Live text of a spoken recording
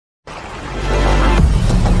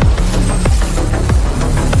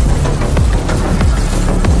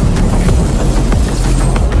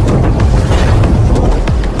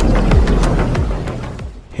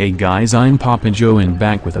Hey guys, I'm OPPO and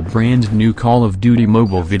back with a brand new Call of Duty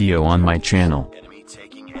Mobile video on my channel.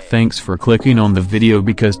 Thanks for clicking on the video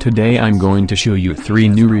because today I'm going to show you 3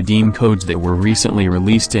 new redeem codes that were recently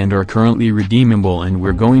released and are currently redeemable, and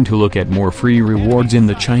we're going to look at more free rewards in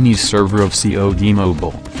the Chinese server of COD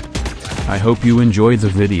Mobile. I hope you enjoy the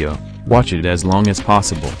video, watch it as long as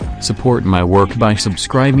possible, support my work by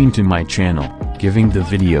subscribing to my channel, giving the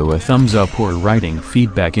video a thumbs up or writing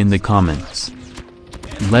feedback in the comments.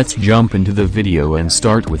 Let's jump into the video and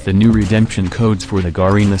start with the new redemption codes for the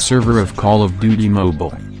Garena server of Call of Duty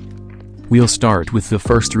Mobile. We'll start with the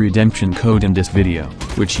first redemption code in this video,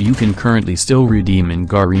 which you can currently still redeem in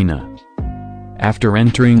Garena. After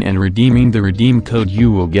entering and redeeming the redeem code,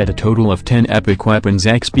 you will get a total of 10 epic weapons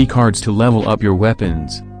XP cards to level up your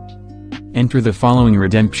weapons. Enter the following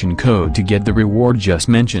redemption code to get the reward just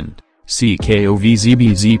mentioned, COVZBZPRS.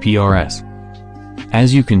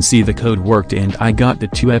 As you can see, the code worked and I got the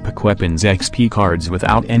 2 epic weapons XP cards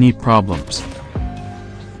without any problems.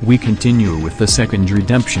 We continue with the second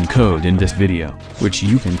redemption code in this video, which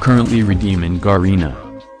you can currently redeem in Garena.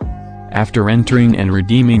 After entering and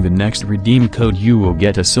redeeming the next redeem code, you will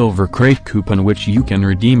get a silver crate coupon which you can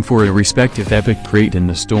redeem for a respective epic crate in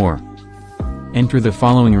the store. Enter the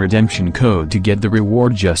following redemption code to get the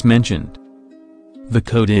reward just mentioned. The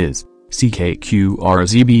code is CKQRZBZUKN.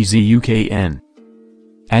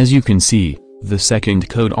 As you can see, the second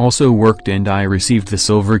code also worked and I received the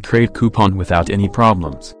silver crate coupon without any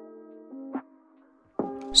problems.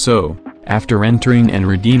 So, after entering and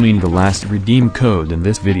redeeming the last redeem code in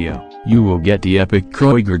this video, you will get the epic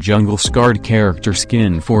Kroger Jungle Scarred character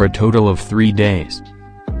skin for a total of 3 days.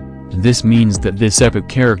 This means that this epic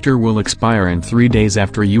character will expire in 3 days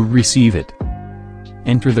after you receive it.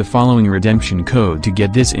 Enter the following redemption code to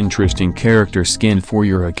get this interesting character skin for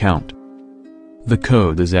your account. The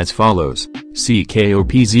code is as follows,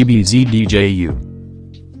 CKOPZBZDJU.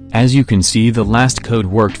 As you can see, the last code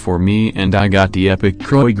worked for me and I got the epic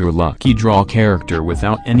Kroger Lucky Draw character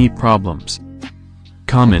without any problems.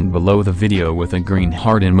 Comment below the video with a green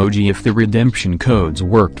heart emoji if the redemption codes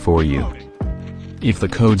worked for you. If the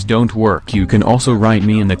codes don't work, you can also write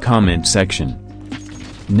me in the comment section.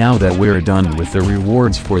 Now that we're done with the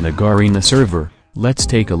rewards for the Garena server, let's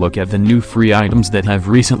take a look at the new free items that have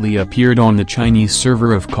recently appeared on the Chinese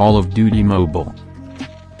server of Call of Duty Mobile.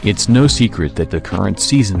 It's no secret that the current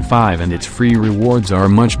Season 5 and its free rewards are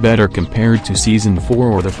much better compared to Season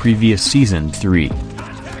 4 or the previous Season 3.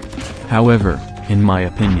 However, in my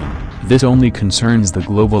opinion, this only concerns the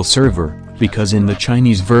global server, because in the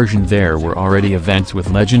Chinese version there were already events with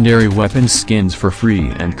legendary weapon skins for free,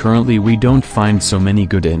 and currently we don't find so many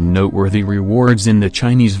good and noteworthy rewards in the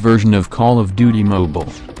Chinese version of Call of Duty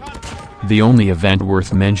Mobile. The only event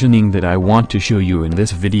worth mentioning that I want to show you in this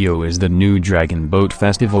video is the new Dragon Boat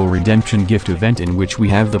Festival Redemption Gift event, in which we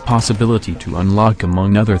have the possibility to unlock,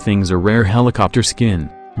 among other things, a rare helicopter skin,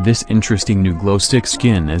 this interesting new glow stick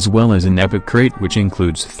skin, as well as an epic crate which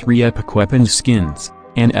includes 3 epic weapons skins,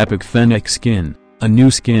 an epic Fennec skin, a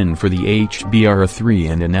new skin for the HBR3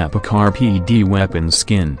 and an epic RPD weapons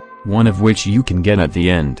skin, one of which you can get at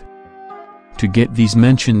the end. To get these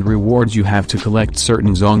mentioned rewards, you have to collect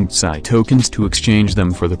certain Zongcai tokens to exchange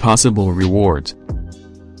them for the possible rewards.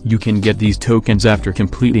 You can get these tokens after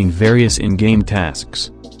completing various in-game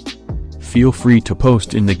tasks. Feel free to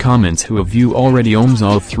post in the comments who of you already owns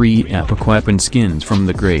all 3 epic weapon skins from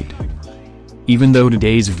the crate. Even though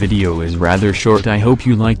today's video is rather short, I hope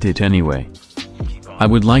you liked it anyway. I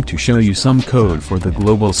would like to show you some code for the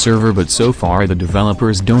global server, but so far the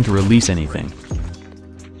developers don't release anything.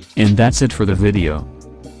 And that's it for the video.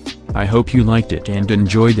 I hope you liked it and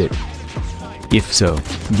enjoyed it. If so,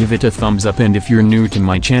 give it a thumbs up, and if you're new to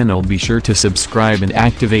my channel, be sure to subscribe and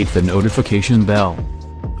activate the notification bell.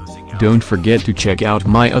 Don't forget to check out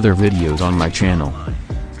my other videos on my channel.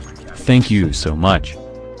 Thank you so much.